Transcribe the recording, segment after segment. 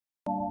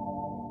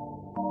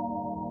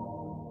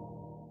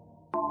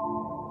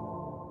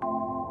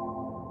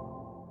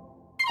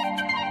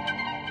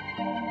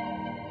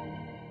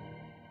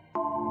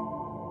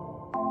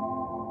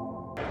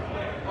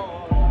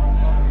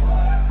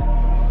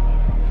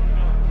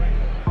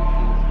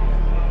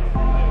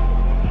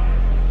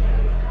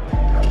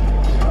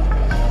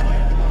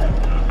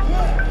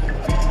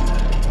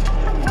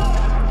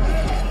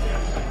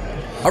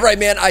Alright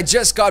man, I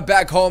just got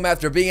back home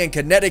after being in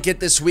Connecticut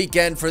this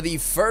weekend for the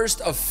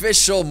first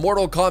official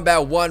Mortal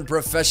Kombat 1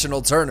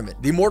 professional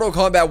tournament. The Mortal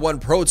Kombat 1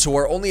 Pro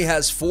Tour only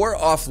has 4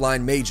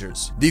 offline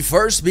majors. The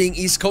first being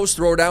East Coast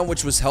Throwdown,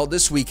 which was held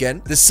this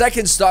weekend. The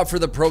second stop for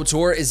the Pro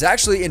Tour is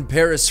actually in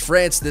Paris,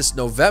 France this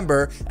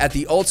November at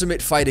the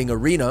Ultimate Fighting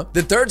Arena.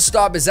 The third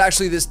stop is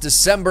actually this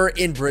December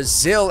in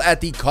Brazil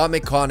at the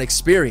Comic-Con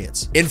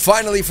Experience. And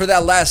finally, for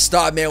that last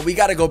stop, man, we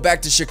gotta go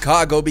back to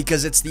Chicago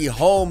because it's the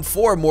home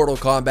for Mortal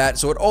Kombat,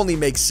 so it only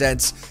makes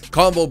sense.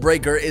 Combo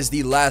Breaker is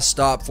the last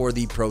stop for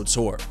the Pro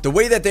Tour. The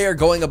way that they are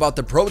going about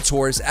the Pro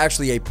Tour is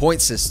actually a point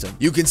system.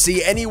 You can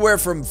see anywhere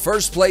from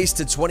 1st place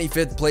to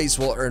 25th place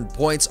will earn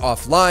points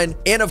offline.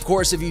 And of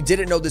course, if you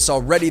didn't know this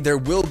already, there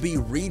will be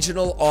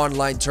regional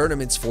online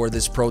tournaments for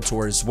this Pro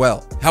Tour as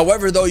well.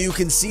 However, though, you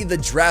can see the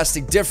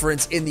drastic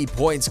difference in the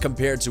points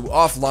compared to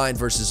offline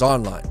versus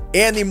online.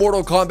 And the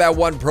Mortal Kombat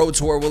 1 Pro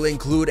Tour will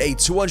include a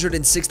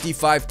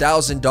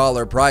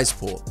 $265,000 prize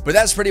pool. But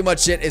that's pretty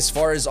much it as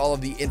far as all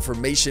of the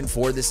information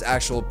for this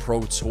actual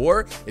Pro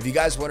Tour. If you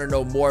guys want to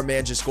know more,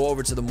 man, just go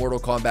over to the Mortal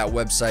Kombat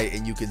website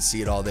and you can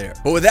see it all there.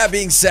 But with that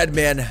being said,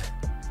 man,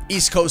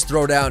 East Coast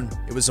Throwdown,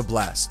 it was a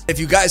blast. If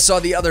you guys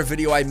saw the other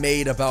video I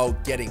made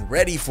about getting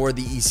ready for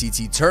the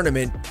ECT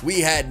tournament,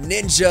 we had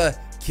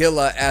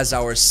Ninjakilla as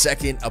our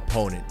second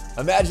opponent.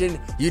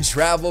 Imagine you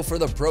travel for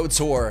the Pro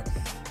Tour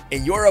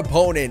and your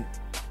opponent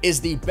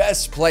is the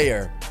best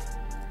player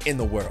in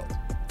the world.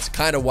 It's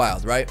kind of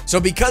wild, right? So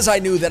because I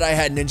knew that I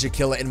had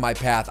Ninjakilla in my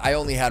path, I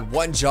only had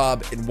one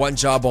job and one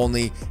job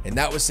only, and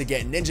that was to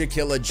get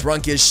Ninjakilla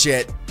drunk as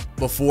shit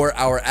before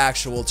our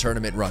actual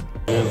tournament run.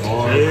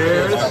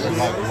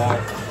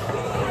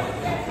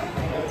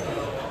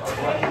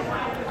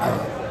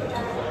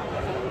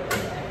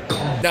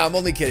 No, I'm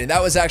only kidding.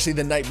 That was actually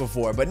the night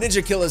before. But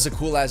Ninjakilla is a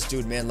cool ass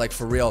dude, man, like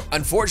for real.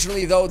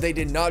 Unfortunately, though, they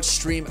did not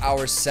stream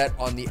our set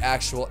on the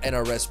actual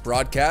NRS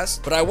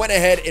broadcast. But I went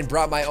ahead and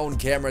brought my own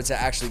camera to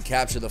actually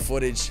capture the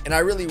footage. And I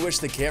really wish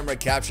the camera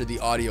captured the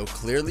audio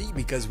clearly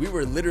because we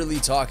were literally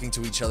talking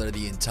to each other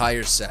the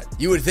entire set.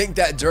 You would think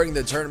that during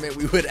the tournament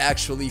we would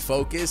actually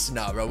focus.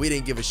 Nah, bro, we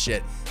didn't give a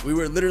shit. We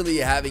were literally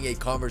having a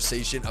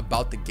conversation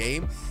about the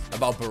game,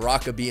 about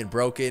Baraka being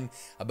broken,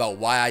 about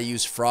why I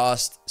use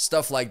Frost,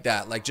 stuff like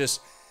that. Like just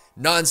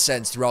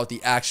nonsense throughout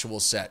the actual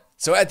set.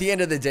 So at the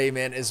end of the day,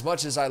 man, as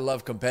much as I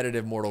love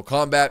competitive Mortal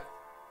Kombat,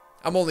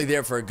 I'm only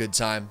there for a good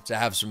time to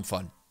have some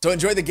fun. So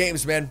enjoy the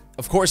games, man.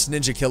 Of course,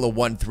 Ninjakilla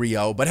won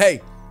 3-0, but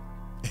hey,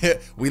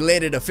 we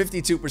landed a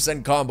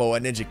 52% combo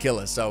on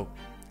Ninjakilla, so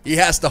he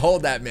has to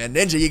hold that, man.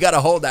 Ninja, you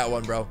gotta hold that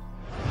one, bro.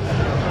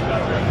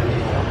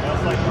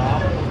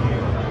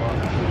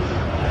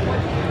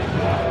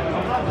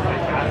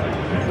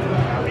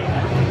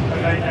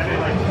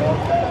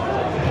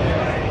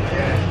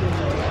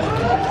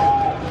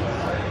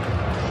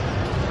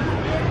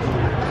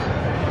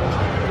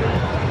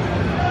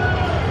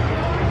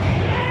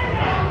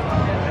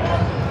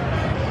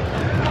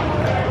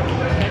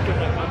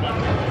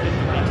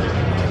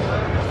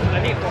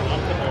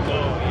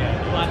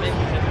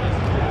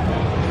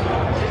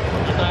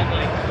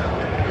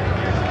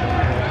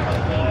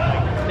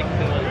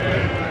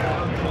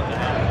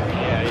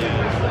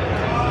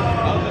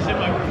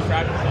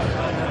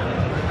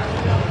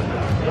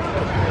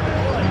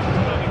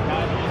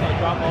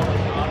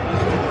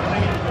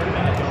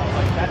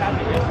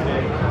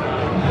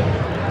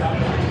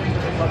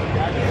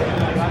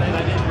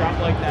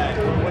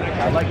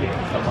 I like it.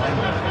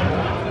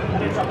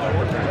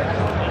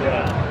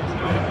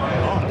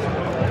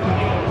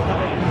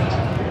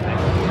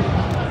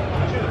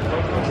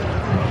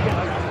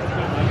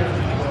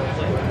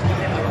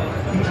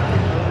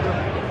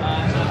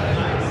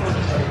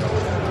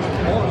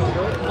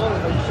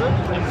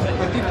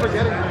 I keep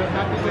forgetting that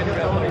not being able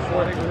to only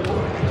 40.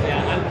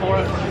 Yeah, I'm 4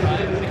 of 5.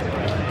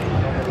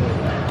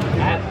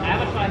 I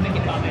have a try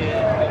thinking about it.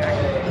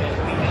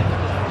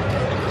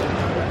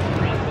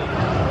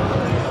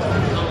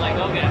 I'm like,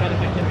 okay, I gotta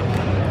fix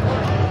everything.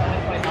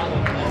 Let's play Hollow.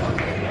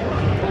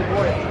 Oh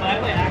boy. But I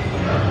play action.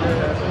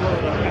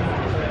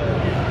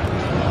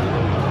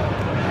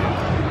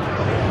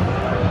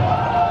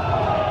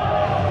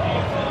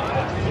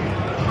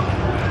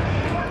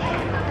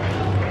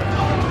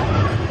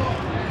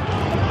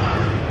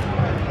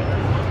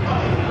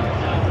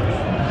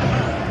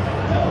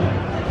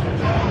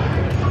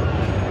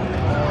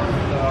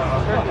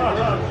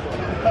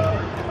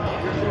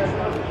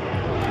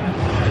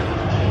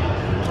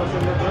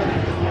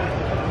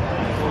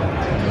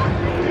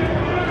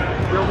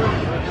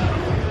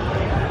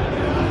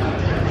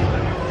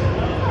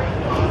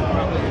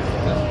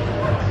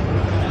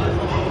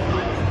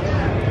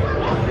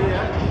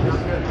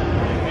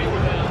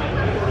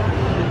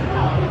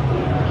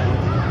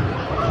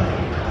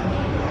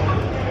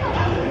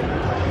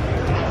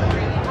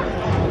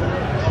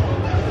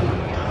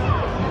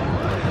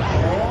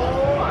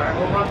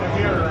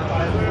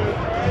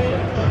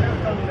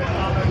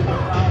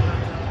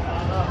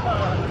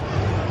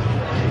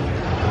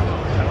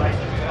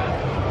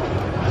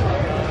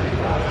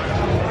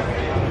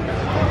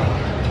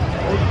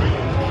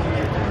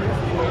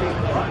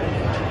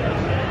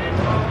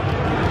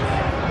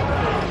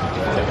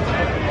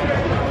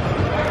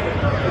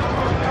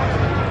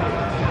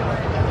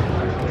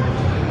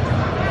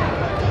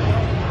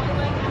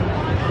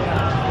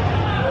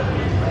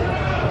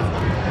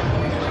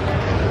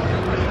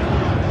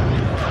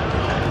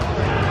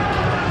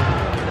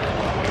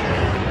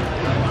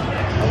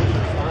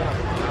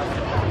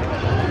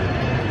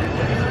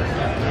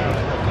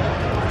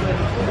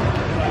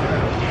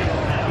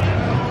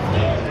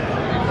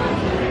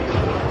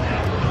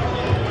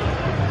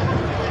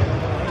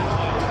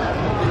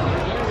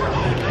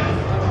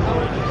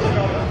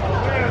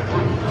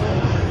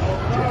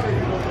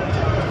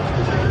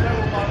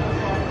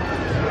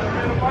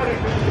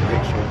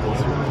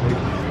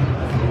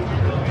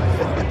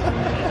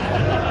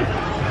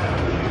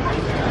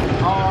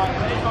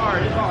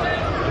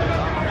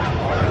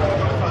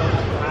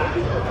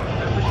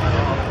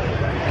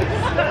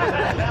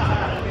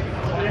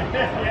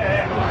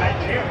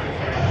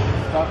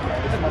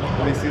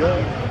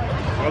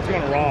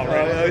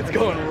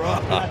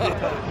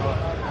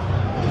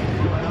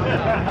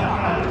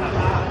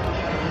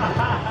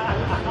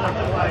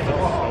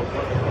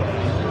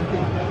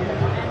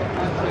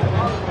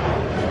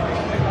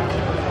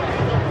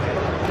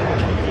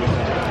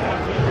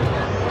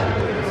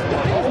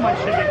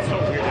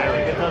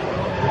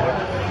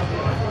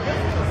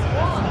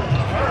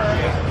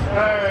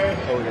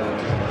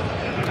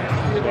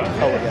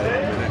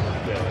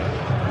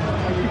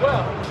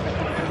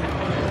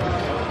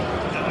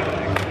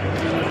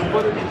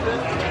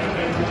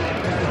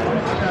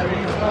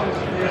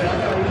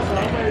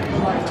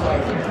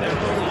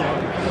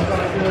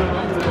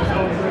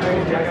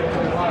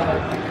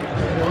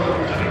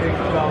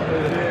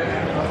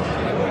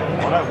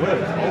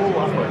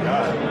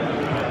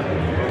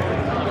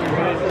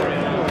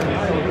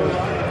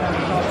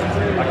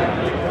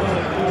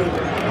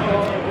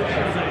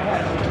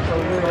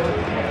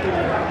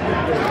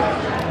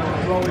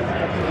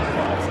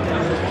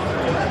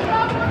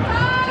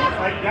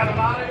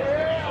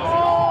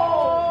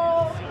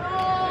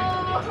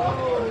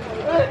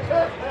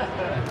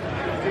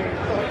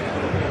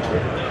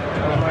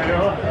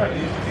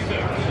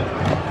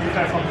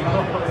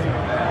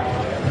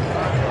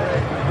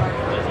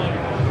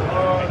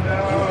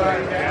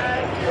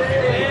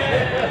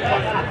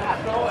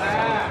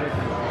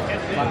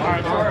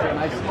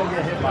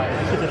 Try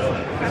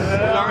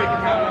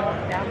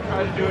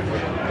to do it for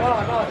you. No,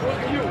 it's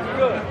you. You're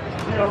good.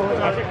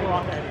 I should go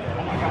off that.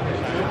 Oh my God,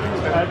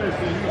 I've been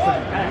seeing you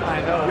since.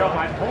 I know. Yo,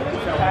 my holy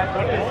is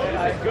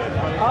good.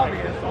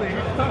 Obviously.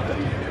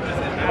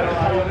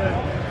 I don't know.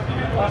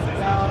 Bust it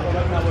down, but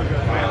let's not look good.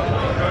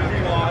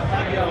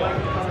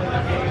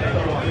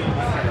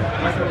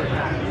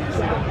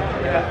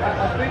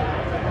 I think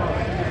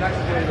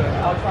next day the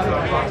outside of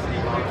the box.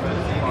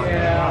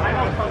 Yeah, I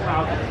know some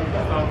houses and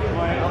stuff.